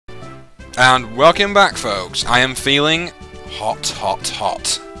And welcome back, folks. I am feeling hot, hot,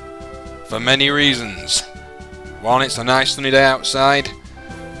 hot. For many reasons. One, it's a nice sunny day outside.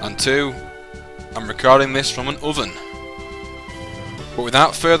 And two, I'm recording this from an oven. But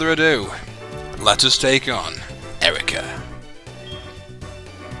without further ado, let us take on Erica.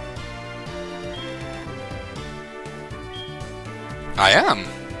 I am.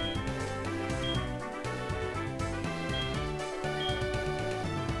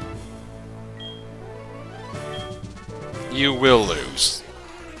 You will lose.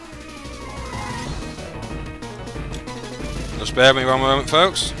 Just bear with me one moment,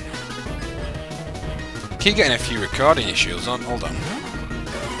 folks. Keep getting a few recording issues on. Hold on.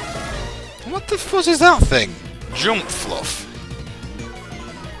 What the fuzz is that thing? Jump fluff.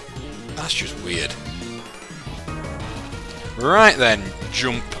 That's just weird. Right then,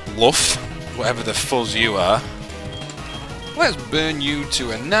 jump luff, whatever the fuzz you are. Let's burn you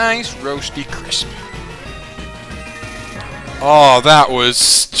to a nice roasty crisp. Oh, that was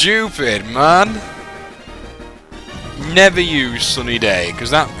stupid, man. Never use Sunny Day, because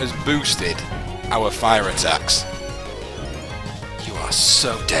that has boosted our fire attacks. You are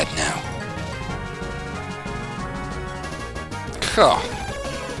so dead now. Oh.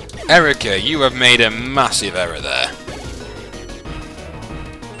 Erica, you have made a massive error there.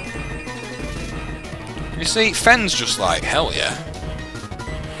 You see, Fen's just like, hell yeah.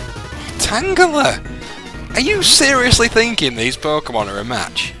 Tangela! Are you seriously thinking these Pokemon are a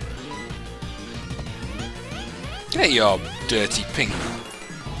match? Get your dirty pink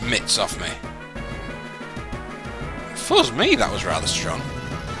mitts off me. Fuzz me, that was rather strong.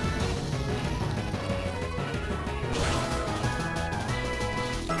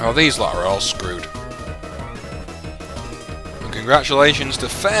 Oh, these lot are all screwed. And congratulations to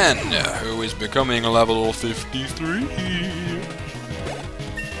Fen, who is becoming a level 53.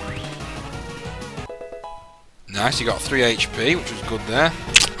 Nice, he got 3 HP, which was good there.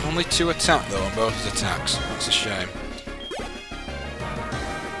 Only 2 attack though on both his attacks. That's a shame.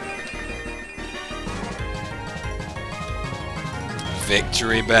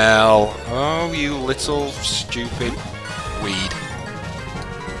 Victory Bell. Oh, you little stupid weed.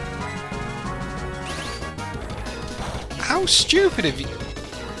 How stupid of you...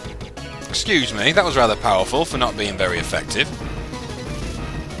 Excuse me, that was rather powerful for not being very effective.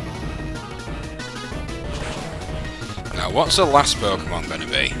 Now, what's the last Pokemon going to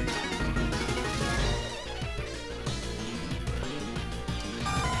be?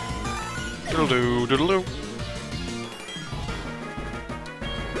 Doodle-doo, doodle-doo.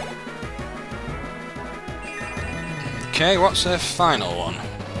 Okay, what's the final one?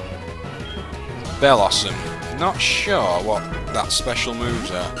 Bellossom. Not sure what that special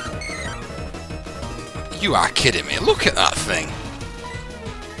moves are. You are kidding me, look at that thing!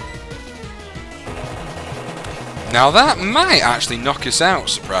 Now that might actually knock us out,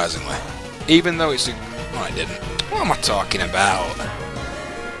 surprisingly. Even though it's a... Oh, I didn't. What am I talking about?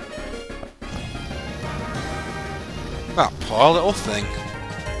 That poor little thing.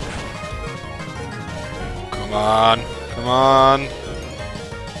 Come on. Come on.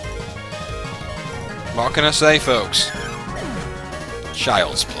 What can I say, folks?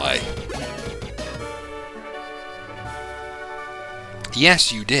 Child's play.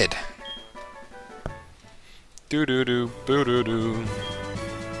 Yes, you did. Do do do boo do do.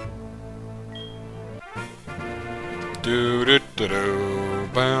 Do do do do.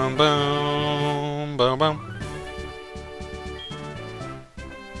 Boom boom boom boom.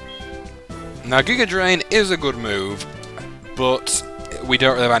 Now Giga Drain is a good move, but we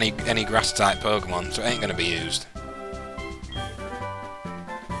don't really have any grass type Pokemon, so it ain't gonna be used.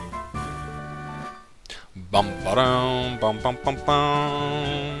 Bum ba dum bum bum bum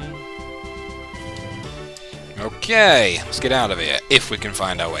bum. Okay, let's get out of here, if we can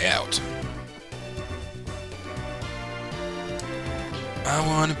find our way out. I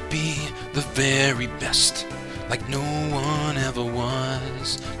wanna be the very best, like no one ever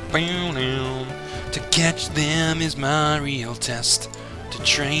was. To catch them is my real test, to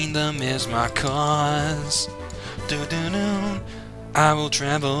train them is my cause. I will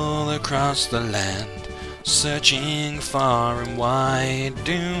travel across the land, searching far and wide.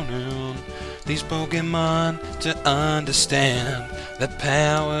 These Pokemon to understand the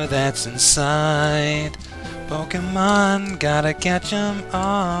power that's inside. Pokemon, gotta catch 'em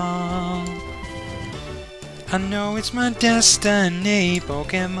all. I know it's my destiny,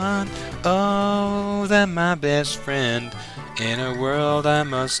 Pokemon. Oh, they're my best friend in a world I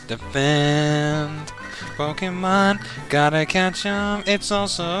must defend. Pokemon, gotta catch 'em, it's all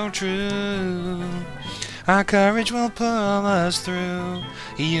so true. Our courage will pull us through.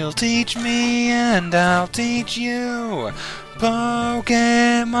 You'll teach me and I'll teach you.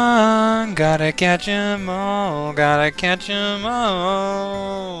 Pokémon, gotta catch 'em all, gotta catch 'em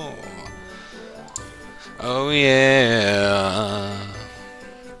all. Oh yeah.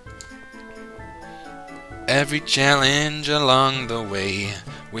 Every challenge along the way,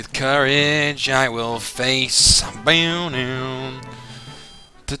 with courage I will face.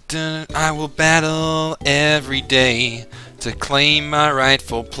 I will battle every day to claim my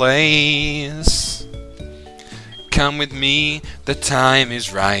rightful place. Come with me, the time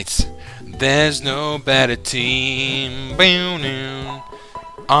is right. There's no better team.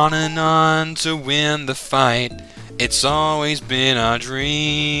 On and on to win the fight. It's always been our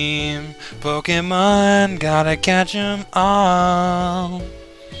dream. Pokémon, gotta catch 'em all.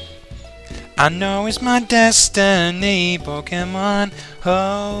 I know it's my destiny, Pokémon.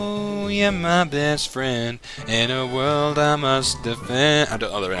 Oh, you're my best friend. In a world I must defend. I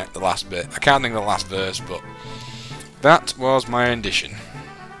don't know the last bit. I can't think of the last verse, but that was my rendition.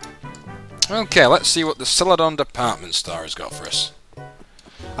 Okay, let's see what the Celadon department store has got for us.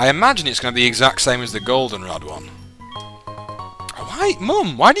 I imagine it's going to be the exact same as the Goldenrod one. Why,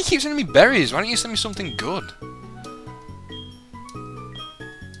 Mum? Why do you keep sending me berries? Why don't you send me something good?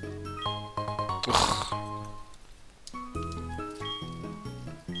 Ugh.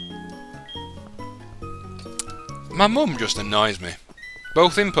 My mum just annoys me,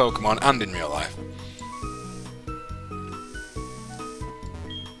 both in Pokemon and in real life.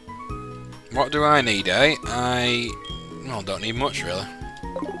 What do I need, eh? Well, don't need much, really.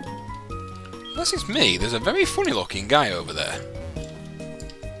 Unless it's me, there's a very funny looking guy over there.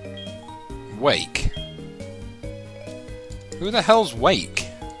 Wake. Who the hell's Wake?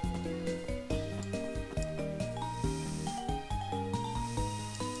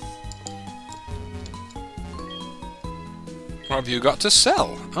 What have you got to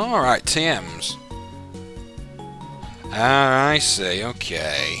sell? Alright, TMs. Ah, I see,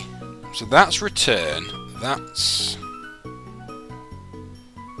 okay. So that's return. That's...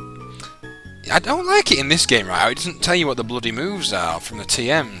 I don't like it in this game, right? It doesn't tell you what the bloody moves are from the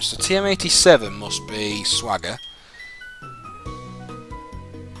TMs. So TM87 must be Swagger.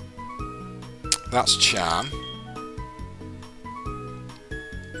 That's Charm.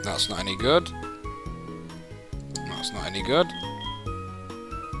 That's not any good. That's not any good.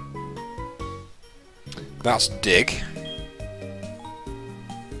 That's Dig.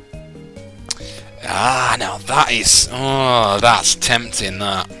 Ah, now that is... Oh, that's tempting,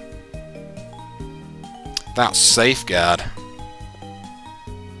 that. That's Safeguard.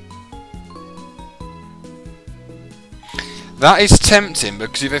 That is tempting,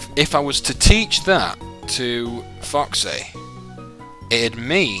 because if I was to teach that to Foxy, it'd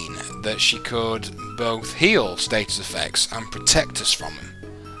mean that she could both heal status effects and protect us from them.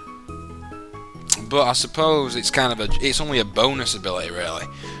 But I suppose it's kind of it's only a bonus ability, really,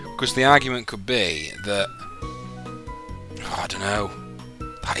 because the argument could be that... Oh, I don't know.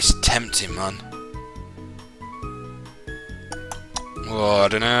 That is tempting, man. Oh, I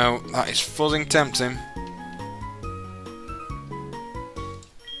don't know. That is fuzzing tempting.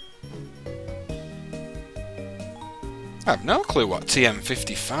 I have no clue what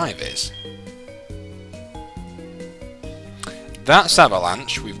TM55 is. That's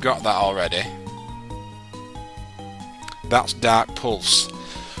Avalanche. We've got that already. That's Dark Pulse.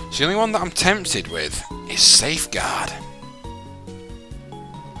 So the only one that I'm tempted with is Safeguard.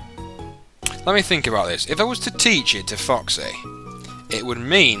 Let me think about this. If I was to teach it to Foxy, it would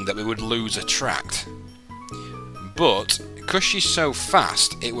mean that we would lose Attract. But, because she's so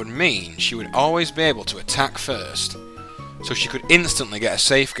fast, it would mean she would always be able to attack first. So she could instantly get a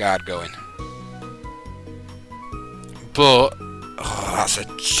Safeguard going. But, oh, that's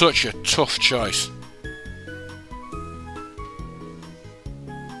such a tough choice.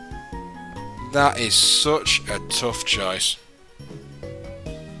 That is such a tough choice.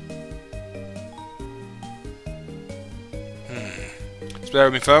 Just bear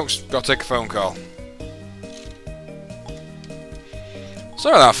with me, folks. Got to take a phone call.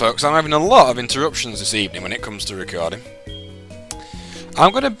 Sorry about that, folks. I'm having a lot of interruptions this evening when it comes to recording.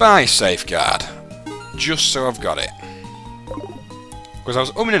 I'm going to buy Safeguard, just so I've got it. Because I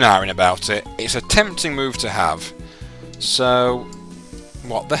was umming and ahhing about it. It's a tempting move to have. So,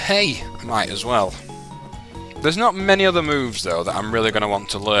 what the hey? I might as well. There's not many other moves, though, that I'm really going to want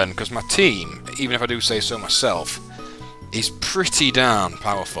to learn, because my team, even if I do say so myself, is pretty darn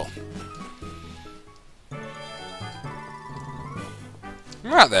powerful.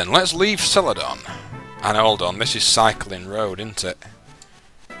 Right then, let's leave Celadon. And hold on, this is Cycling Road, isn't it?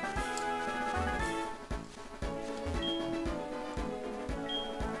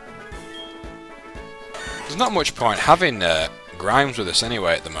 There's not much point having Grimes with us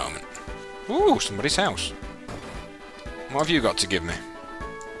anyway at the moment. Ooh, somebody's house. What have you got to give me?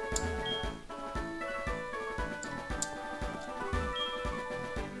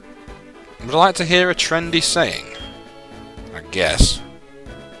 Would I like to hear a trendy saying? I guess.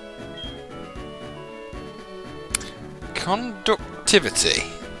 Conductivity.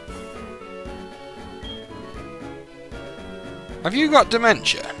 Have you got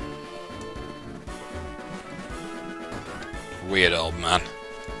dementia? Weird old man.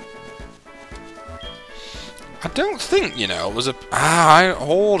 I don't think, you know, there's a...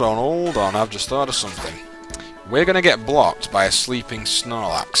 hold on, I've just thought of something. We're gonna get blocked by a sleeping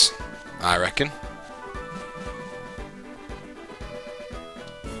Snorlax, I reckon.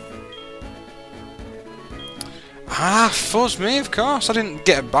 Fuzz me, of course. I didn't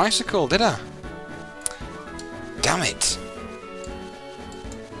get a bicycle, did I? Damn it.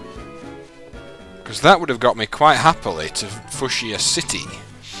 Because that would have got me quite happily to Fuchsia City.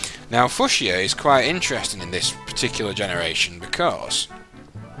 Now, Fuchsia is quite interesting in this particular generation because...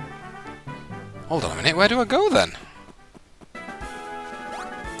 Hold on a minute, where do I go then?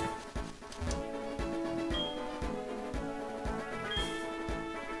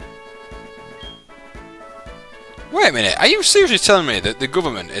 Wait a minute, are you seriously telling me that the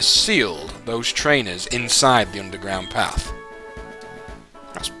government has sealed those trainers inside the underground path?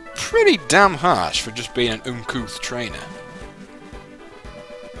 That's pretty damn harsh for just being an uncouth trainer.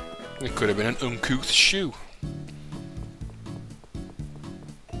 It could have been an uncouth shoe.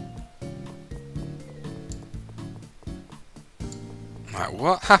 Right,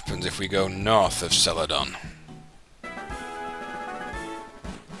 what happens if we go north of Celadon?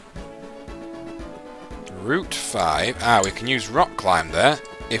 Route 5. We can use rock climb there,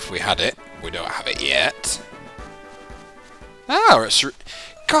 if we had it. We don't have it yet. It's...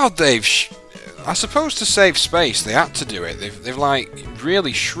 God, they've... I suppose to save space, they had to do it. They've like,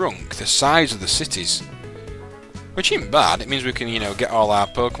 really shrunk the size of the cities. Which isn't bad. It means we can, you know, get all our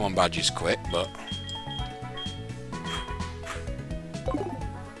Pokemon badges quick, but...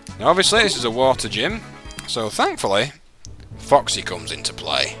 Now, obviously, this is a water gym, so thankfully, Foxy comes into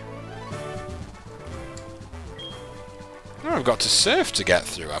play. Oh, we've got to surf to get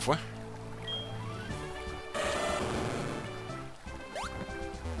through, have we?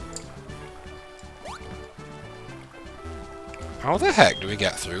 How the heck do we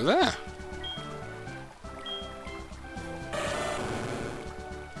get through there?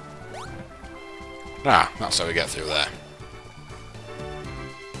 That's how we get through there.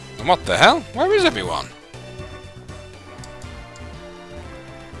 And what the hell? Where is everyone?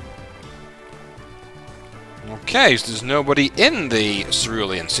 Okay, so there's nobody in the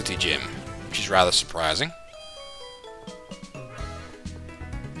Cerulean City Gym, which is rather surprising.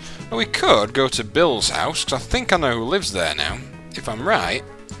 Well, we could go to Bill's house, because I think I know who lives there now. If I'm right,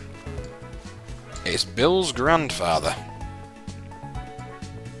 it's Bill's grandfather.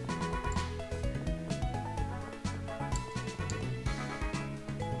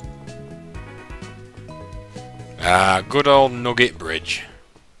 Good old Nugget Bridge.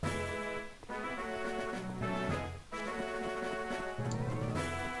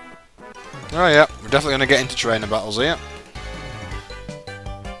 Oh yeah, we're definitely going to get into trainer battles here.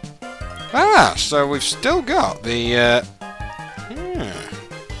 So we've still got the...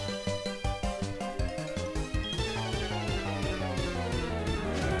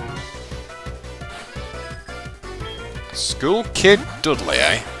 School Kid Dudley,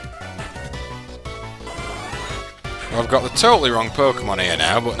 eh? Well, I've got the totally wrong Pokemon here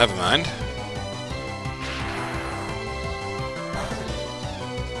now, but never mind.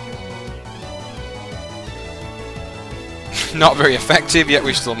 Not very effective, yet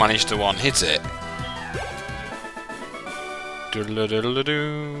we still managed to one-hit it.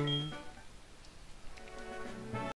 Doodle-doodle-doo.